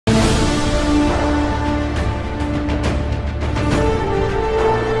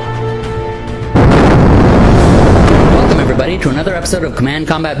everybody, to another episode of Command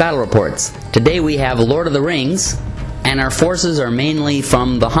Combat Battle Reports. Today we have Lord of the Rings, and our forces are mainly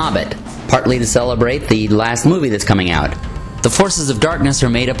from The Hobbit, partly to celebrate the last movie that's coming out. The forces of darkness are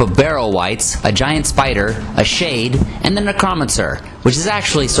made up of Barrow-wights, a giant spider, a shade, and the Necromancer, which is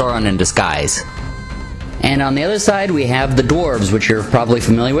actually Sauron in disguise. And on the other side we have the dwarves, which you're probably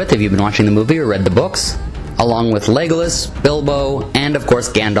familiar with if you've been watching the movie or read the books, along with Legolas, Bilbo, and of course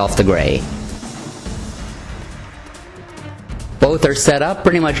Gandalf the Grey. Both are set up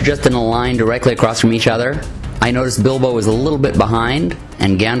pretty much just in a line directly across from each other. I noticed Bilbo was a little bit behind,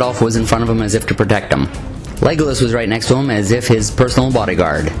 and Gandalf was in front of him as if to protect him. Legolas was right next to him as if his personal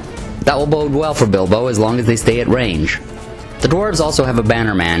bodyguard. That will bode well for Bilbo as long as they stay at range. The dwarves also have a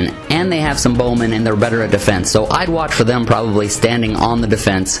bannerman, and they have some bowmen, and they're better at defense, so I'd watch for them probably standing on the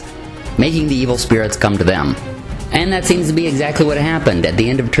defense, making the evil spirits come to them. And that seems to be exactly what happened. At the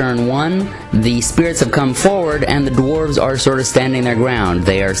end of turn 1, the spirits have come forward and the dwarves are sort of standing their ground.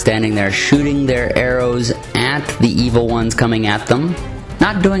 They are standing there shooting their arrows at the evil ones coming at them.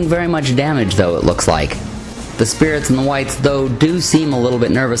 Not doing very much damage though, it looks like. The spirits and the wights though do seem a little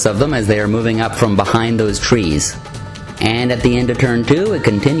bit nervous of them as they are moving up from behind those trees. And at the end of turn 2, it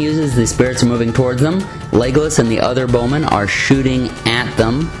continues as the spirits are moving towards them. Legolas and the other bowmen are shooting at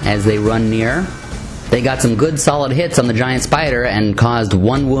them as they run near. They got some good solid hits on the giant spider and caused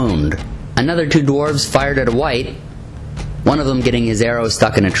 1 wound. Another 2 dwarves fired at a wight, one of them getting his arrow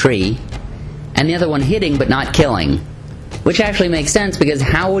stuck in a tree, and the other one hitting but not killing. Which actually makes sense, because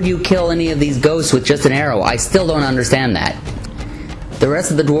how would you kill any of these ghosts with just an arrow? I still don't understand that. The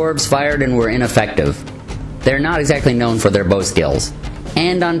rest of the dwarves fired and were ineffective. They're not exactly known for their bow skills.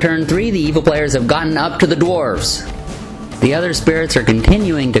 And on turn 3, the evil players have gotten up to the dwarves. The other spirits are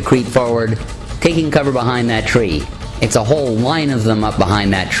continuing to creep forward, taking cover behind that tree. It's a whole line of them up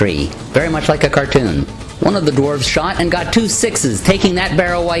behind that tree, very much like a cartoon. One of the dwarves shot and got 2 6s, taking that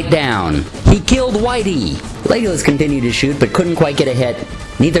Barrow-wight down. He killed Whitey! Legolas continued to shoot, but couldn't quite get a hit.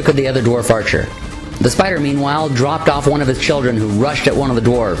 Neither could the other dwarf archer. The spider, meanwhile, dropped off one of his children who rushed at one of the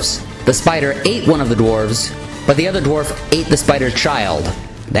dwarves. The spider ate one of the dwarves, but the other dwarf ate the spider's child.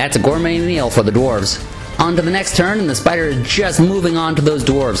 That's a gourmet meal for the dwarves. On to the next turn, and the spider is just moving on to those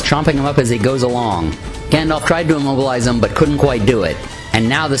dwarves, chomping them up as he goes along. Gandalf tried to immobilize them, but couldn't quite do it. And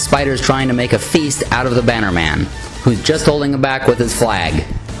now the spider is trying to make a feast out of the bannerman, who's just holding him back with his flag.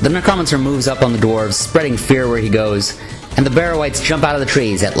 The Necromancer moves up on the dwarves, spreading fear where he goes, and the Barrow-wights jump out of the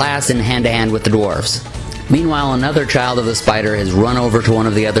trees, at last in hand-to-hand with the dwarves. Meanwhile, another child of the spider has run over to one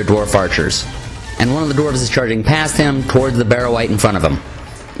of the other dwarf archers, and one of the dwarves is charging past him towards the Barrow-wight in front of him.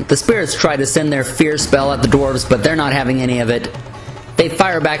 The spirits try to send their fear spell at the dwarves, but they're not having any of it. They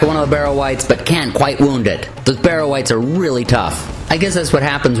fire back at one of the Barrow-wights, but can't quite wound it. Those Barrow-wights are really tough. I guess that's what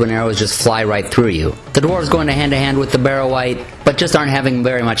happens when arrows just fly right through you. The dwarves go into hand-to-hand with the Barrow-wight, but just aren't having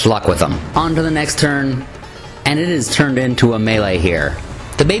very much luck with them. On to the next turn, and it is turned into a melee here.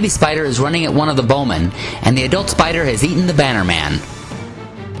 The baby spider is running at one of the bowmen, and the adult spider has eaten the bannerman.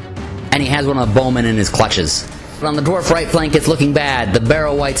 And he has one of the bowmen in his clutches. But on the dwarf right flank, it's looking bad. The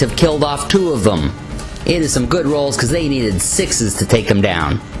Barrow-wights have killed off 2 of them. It is some good rolls, because they needed 6s to take them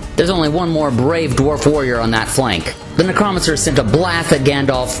down. There's only one more brave dwarf warrior on that flank. The Necromancer sent a blast at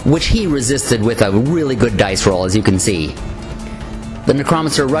Gandalf, which he resisted with a really good dice roll, as you can see. The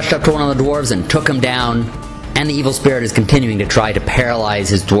Necromancer rushed up to one of the dwarves and took him down, and the evil spirit is continuing to try to paralyze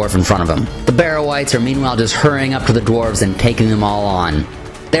his dwarf in front of him. The Barrow-wights are meanwhile just hurrying up to the dwarves and taking them all on.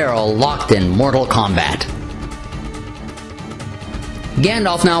 They're all locked in mortal combat.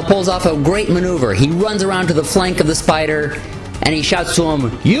 Gandalf now pulls off a great maneuver. He runs around to the flank of the spider, and he shouts to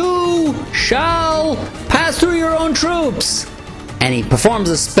him, "You shall pass through your own troops!" And he performs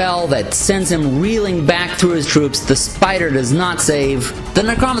a spell that sends him reeling back through his troops. The spider does not save. The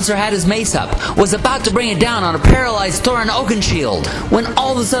Necromancer had his mace up, was about to bring it down on a paralyzed Thorin Oakenshield, when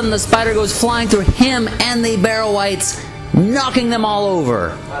all of a sudden the spider goes flying through him and the Barrow-wights, knocking them all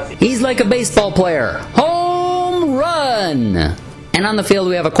over. He's like a baseball player. Home run! And on the field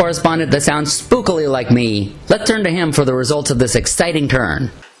we have a correspondent that sounds spookily like me. Let's turn to him for the results of this exciting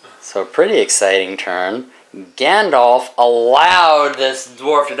turn. So a pretty exciting turn. Gandalf allowed this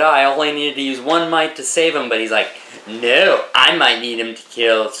dwarf to die, only needed to use 1 might to save him, but he's like, no, I might need him to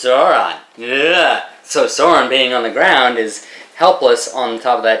kill Sauron. Ugh. So Sauron, being on the ground, is helpless on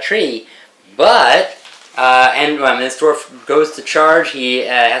top of that tree, but, and when this dwarf goes to charge, he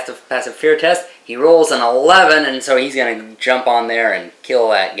has to pass a fear test. He rolls an 11, and so he's going to jump on there and kill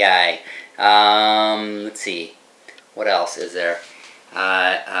that guy. Let's see. What else is there?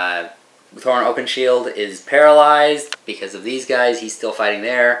 Thorin Oakenshield is paralyzed because of these guys. He's still fighting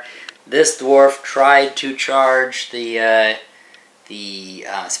there. This dwarf tried to charge the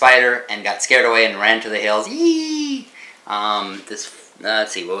spider and got scared away and ran to the hills. Yee!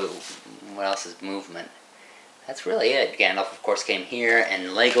 Let's see, what else is movement? That's really it. Gandalf, of course, came here, and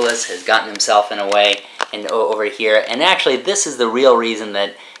Legolas has gotten himself in a way and over here. And actually, this is the real reason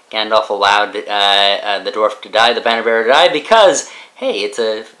that Gandalf allowed the dwarf to die, the banner bearer to die, because, hey, it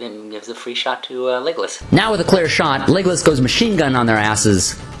gives a free shot to Legolas. Now with a clear shot, Legolas goes machine gun on their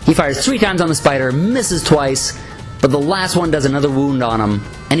asses. He fires 3 times on the spider, misses twice, but the last one does another wound on him.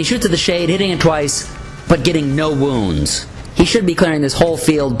 And he shoots at the shade, hitting it twice, but getting no wounds. He should be clearing this whole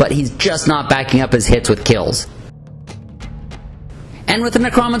field, but he's just not backing up his hits with kills. And with the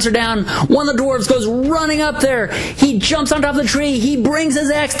Necromancer down, one of the dwarves goes running up there. He jumps on top of the tree. He brings his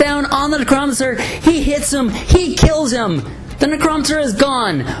axe down on the Necromancer. He hits him. He kills him. The Necromancer is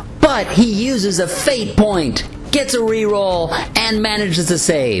gone, but he uses a fate point, gets a reroll, and manages to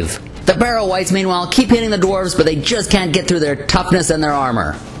save. The Barrow Wights, meanwhile, keep hitting the dwarves, but they just can't get through their toughness and their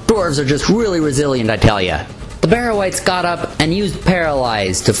armor. Dwarves are just really resilient, I tell ya. The Barrow Wights got up and used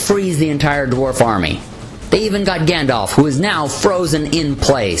Paralyze to freeze the entire dwarf army. They even got Gandalf, who is now frozen in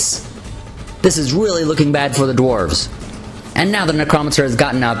place. This is really looking bad for the dwarves. And now the Necromancer has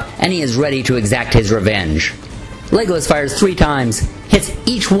gotten up, and he is ready to exact his revenge. Legolas fires 3 times, hits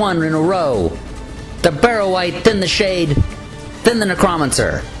each one in a row. The Barrow Wight, then the Shade, then the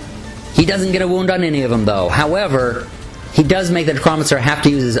Necromancer. He doesn't get a wound on any of them, though. However, he does make the Necromancer have to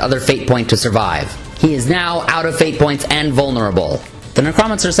use his other fate point to survive. He is now out of fate points and vulnerable. The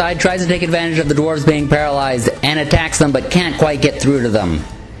Necromancer side tries to take advantage of the dwarves being paralyzed and attacks them, but can't quite get through to them.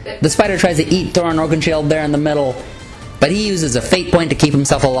 The spider tries to eat Thorin Oakenshield there in the middle, but he uses a fate point to keep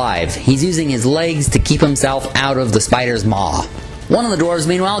himself alive. He's using his legs to keep himself out of the spider's maw. One of the dwarves,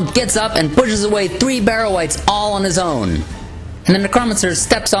 meanwhile, gets up and pushes away 3 Barrow Wights all on his own. And the Necromancer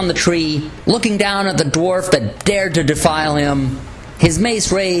steps on the tree, looking down at the dwarf that dared to defile him, his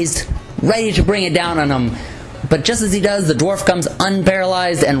mace raised, ready to bring it down on him. But just as he does, the dwarf comes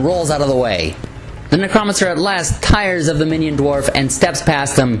unparalyzed and rolls out of the way. The Necromancer at last tires of the minion dwarf and steps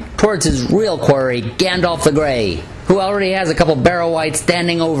past him towards his real quarry, Gandalf the Grey, who already has a couple Barrow Wights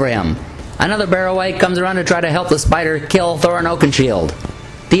standing over him. Another Barrow Wight comes around to try to help the spider kill Thorin Oakenshield.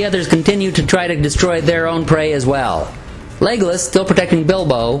 The others continue to try to destroy their own prey as well. Legolas still protecting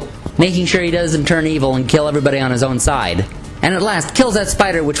Bilbo, making sure he doesn't turn evil and kill everybody on his own side. And at last kills that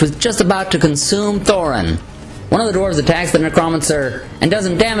spider which was just about to consume Thorin. One of the dwarves attacks the Necromancer and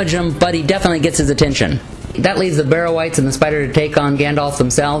doesn't damage him, but he definitely gets his attention. That leaves the Barrow Wights and the spider to take on Gandalf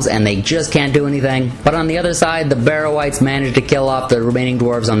themselves, and they just can't do anything. But on the other side, the Barrow Wights manage to kill off the remaining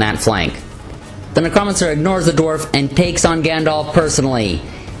dwarves on that flank. The Necromancer ignores the dwarf and takes on Gandalf personally.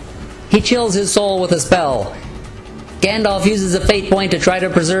 He chills his soul with a spell. Gandalf uses a fate point to try to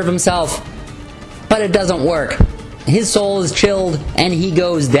preserve himself, but it doesn't work. His soul is chilled, and he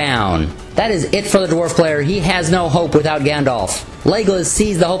goes down. That is it for the dwarf player. He has no hope without Gandalf. Legolas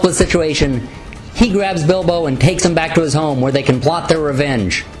sees the hopeless situation. He grabs Bilbo and takes him back to his home where they can plot their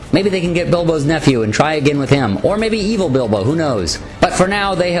revenge. Maybe they can get Bilbo's nephew and try again with him. Or maybe evil Bilbo, who knows. But for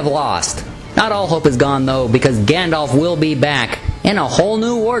now, they have lost. Not all hope is gone, though, because Gandalf will be back in a whole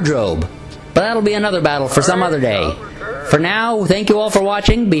new wardrobe. But that'll be another battle for some other day. For now, thank you all for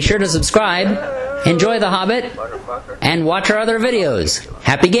watching. Be sure to subscribe. Enjoy The Hobbit, and watch our other videos.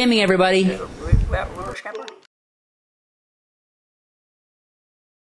 Happy gaming, everybody!